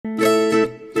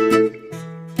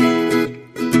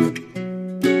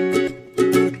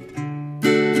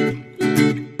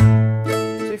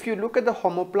at the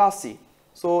homoplasy,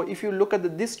 so if you look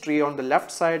at this tree on the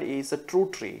left side is a true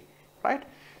tree, right?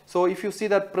 So if you see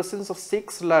that presence of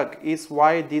 6 leg is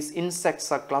why these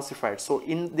insects are classified. So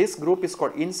in this group is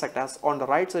called insect, as on the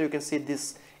right side you can see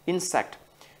this insect.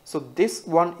 So this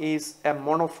one is a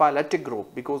monophyletic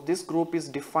group because this group is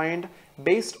defined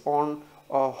based on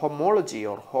homology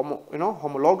or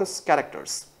homologous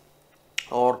characters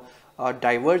or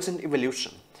divergent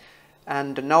evolution.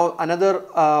 And now another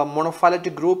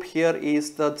monophyletic group here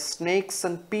is the snakes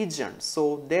and pigeons.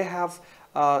 So they have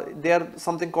they are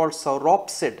something called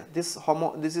sauropsid. This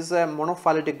is a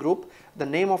monophyletic group. The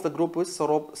name of the group is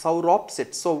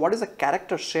sauropsid. So what is a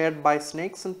character shared by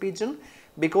snakes and pigeon?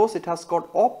 Because it has got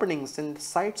openings in the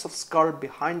sides of skull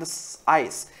behind the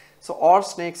eyes. So all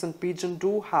snakes and pigeon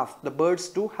do have, the birds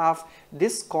do have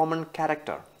this common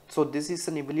character. So this is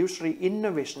an evolutionary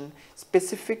innovation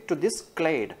specific to this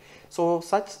clade. So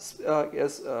such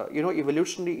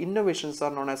evolutionary innovations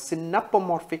are known as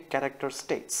synapomorphic character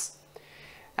states.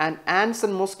 And ants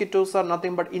and mosquitoes are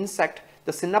nothing but insect.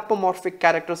 The synapomorphic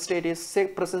character state is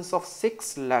presence of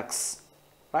 6 legs,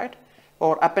 right,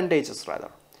 or appendages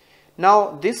rather.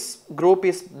 Now this group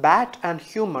is bat and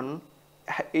human.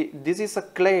 This is a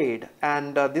clade,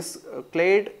 and this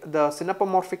clade, the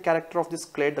synapomorphic character of this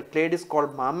clade, the clade is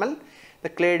called mammal. The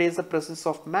clade is the presence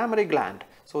of mammary gland.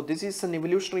 So this is an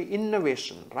evolutionary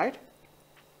innovation, right?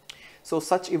 So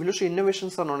such evolutionary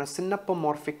innovations are known as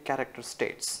synapomorphic character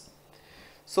states.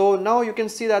 So now you can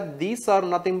see that these are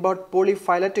nothing but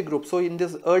polyphyletic groups. So in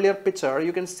this earlier picture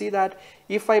you can see that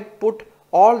if I put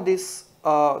all these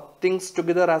things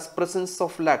together as presence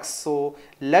of legs, so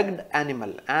legged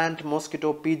animal, ant,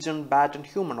 mosquito, pigeon, bat and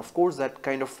human, of course that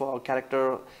kind of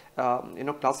character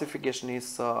classification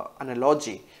is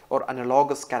analogy or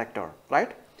analogous character,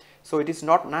 right? So it is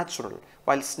not natural,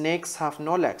 while snakes have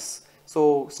no legs.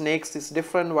 So snakes is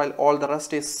different while all the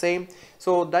rest is same.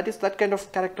 So that kind of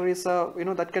character is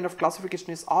that kind of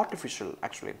classification is artificial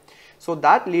actually. So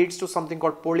that leads to something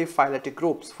called polyphyletic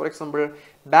groups. For example,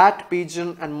 bat,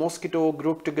 pigeon and mosquito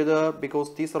group together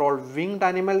because these are all winged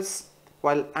animals,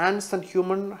 while ants and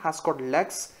human has got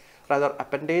legs, rather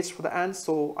appendage for the ants,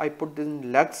 so I put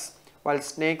in legs, while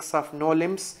snakes have no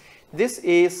limbs. This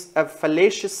is a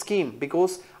fallacious scheme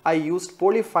because I used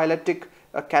polyphyletic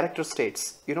character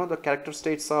states. The character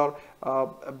states are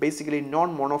basically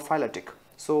non-monophyletic.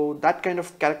 So that kind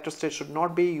of character state should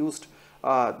not be used.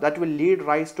 That will lead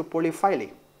rise to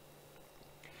polyphyly.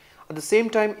 At the same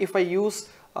time, if I use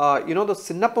the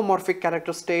synapomorphic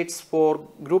character states for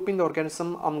grouping the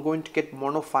organism, I'm going to get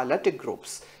monophyletic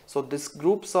groups. So these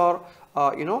groups are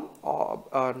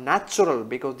natural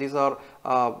because these are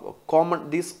common.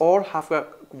 These all have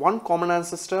one common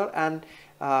ancestor, and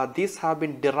these have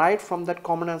been derived from that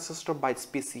common ancestor by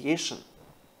speciation.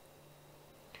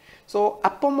 So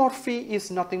apomorphy is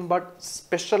nothing but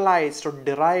specialized or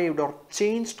derived or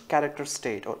changed character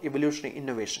state or evolutionary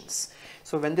innovations.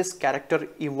 So when this character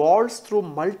evolves through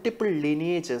multiple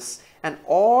lineages and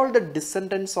all the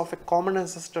descendants of a common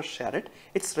ancestor share it,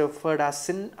 it's referred as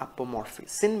synapomorphy.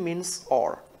 Syn means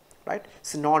or, right?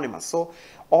 Synonymous. So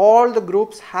all the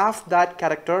groups have that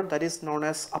character that is known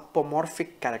as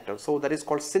apomorphic character. So that is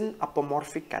called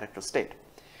synapomorphic character state.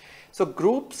 So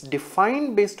groups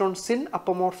defined based on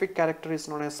synapomorphic character is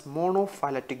known as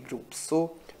monophyletic groups.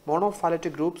 So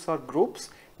monophyletic groups are groups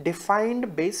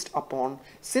defined based upon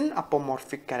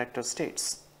synapomorphic character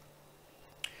states.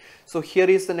 So here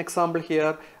is an example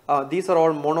here. These are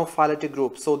all monophyletic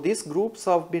groups. So these groups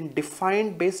have been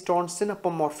defined based on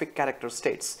synapomorphic character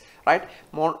states, right?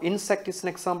 Insect is an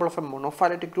example of a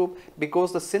monophyletic group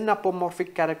because the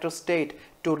synapomorphic character state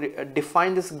to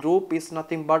define this group is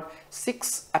nothing but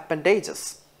 6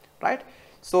 appendages, right?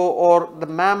 So, or the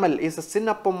mammal is a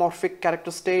synapomorphic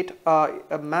character state.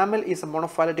 A mammal is a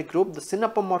monophyletic group. The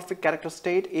synapomorphic character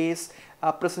state is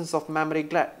presence of mammary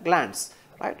glands,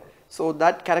 right? So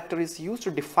that character is used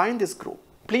to define this group.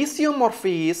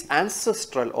 Plesiomorphy is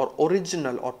ancestral or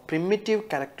original or primitive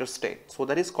character state. So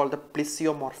that is called the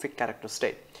plesiomorphic character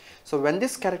state. So when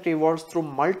this character evolves through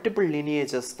multiple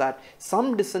lineages that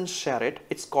some descendants share it,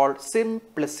 it's called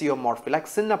symplesiomorphy. Like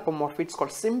synapomorphy, it's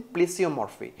called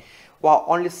symplesiomorphy. While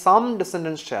only some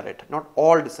descendants share it, not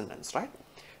all descendants, right?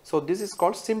 So this is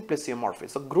called symplesiomorphy.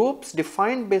 So groups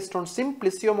defined based on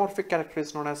symplesiomorphic character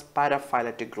is known as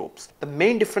paraphyletic groups. The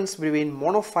main difference between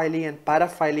monophyly and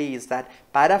paraphyly is that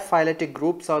paraphyletic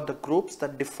groups are the groups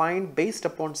that defined based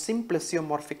upon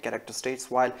symplesiomorphic character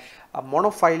states, while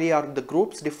monophyly are the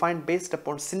groups defined based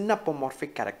upon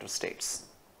synapomorphic character states.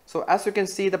 So as you can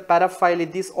see, the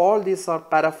paraphyly, all these are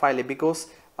paraphyly because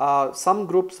some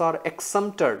groups are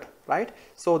exempted, right?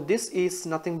 So this is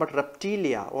nothing but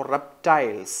reptilia or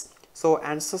reptiles. So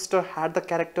ancestor had the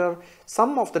character,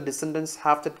 some of the descendants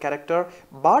have that character,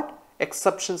 but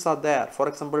exceptions are there. For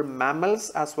example, mammals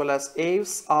as well as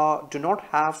aves do not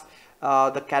have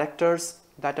the characters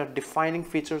that are defining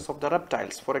features of the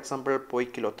reptiles. For example,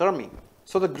 poikilothermy.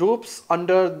 So the groups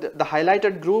under the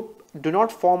highlighted group do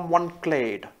not form one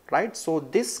clade, right? So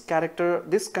this character,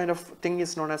 this kind of thing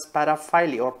is known as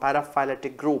paraphyly or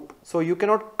paraphyletic group. So you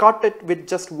cannot cut it with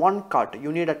just one cut.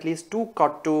 You need at least two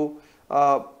cut to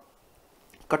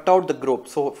cut out the group.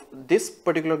 So this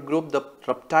particular group, the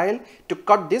reptile, to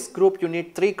cut this group you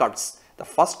need three cuts. The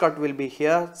first cut will be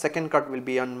here, second cut will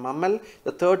be on mammal,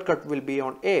 the third cut will be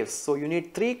on aves. So you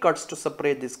need three cuts to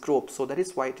separate this group. So that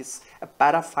is why it is a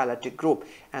paraphyletic group,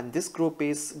 and this group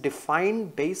is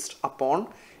defined based upon,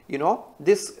 you know,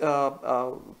 this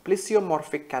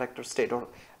plesiomorphic character state or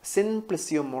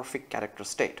syn-plesiomorphic character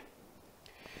state.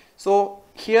 So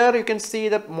here you can see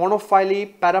that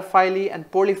monophyly, paraphyly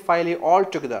and polyphyly all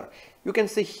together. You can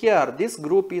see here this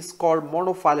group is called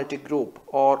monophyletic group,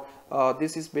 or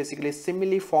this is basically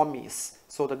Similiformes.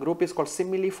 So the group is called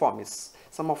Similiformes.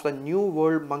 Some of the new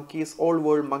world monkeys, old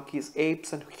world monkeys,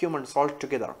 apes and humans all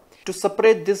together. To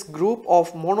separate this group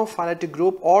of monophyletic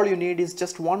group, all you need is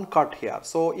just one cut here.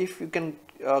 So if you can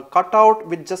cut out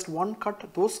with just one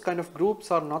cut, those kind of groups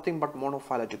are nothing but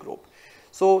monophyletic group.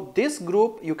 So this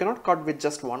group you cannot cut with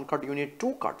just one cut, you need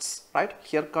two cuts, right?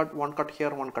 Here cut, one cut here,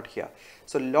 one cut here.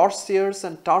 So Lorsiers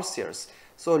and Tarsiers.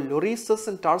 So Lorises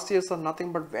and Tarsiers are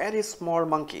nothing but very small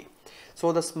monkey.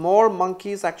 So the small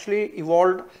monkeys actually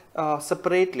evolved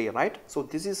separately, right? So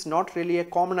this is not really a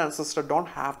common ancestor, don't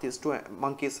have these two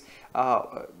monkeys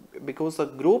because the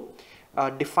group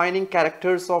defining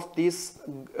characters of this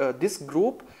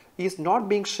group is not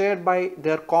being shared by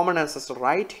their common ancestor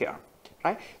right here.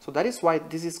 Right, so that is why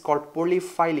this is called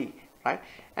polyphyly, right?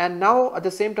 And now at the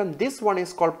same time this one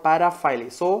is called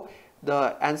paraphyly. So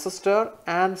the ancestor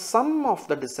and some of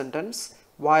the descendants,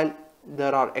 while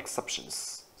there are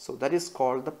exceptions. So that is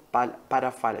called the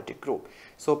paraphyletic group.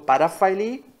 So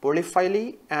paraphyly,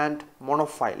 polyphyly and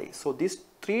monophyly. So these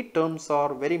three terms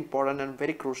are very important and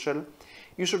very crucial.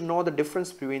 You should know the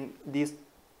difference between these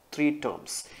three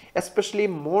terms, especially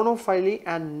monophyly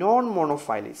and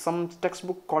non-monophyly. Some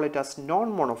textbook call it as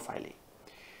non-monophyly.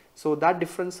 So that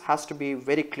difference has to be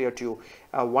very clear to you.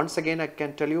 Once again I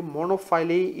can tell you,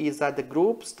 monophyly is that the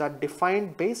groups that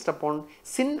defined based upon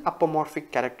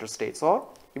syn-apomorphic character states or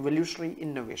evolutionary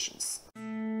innovations.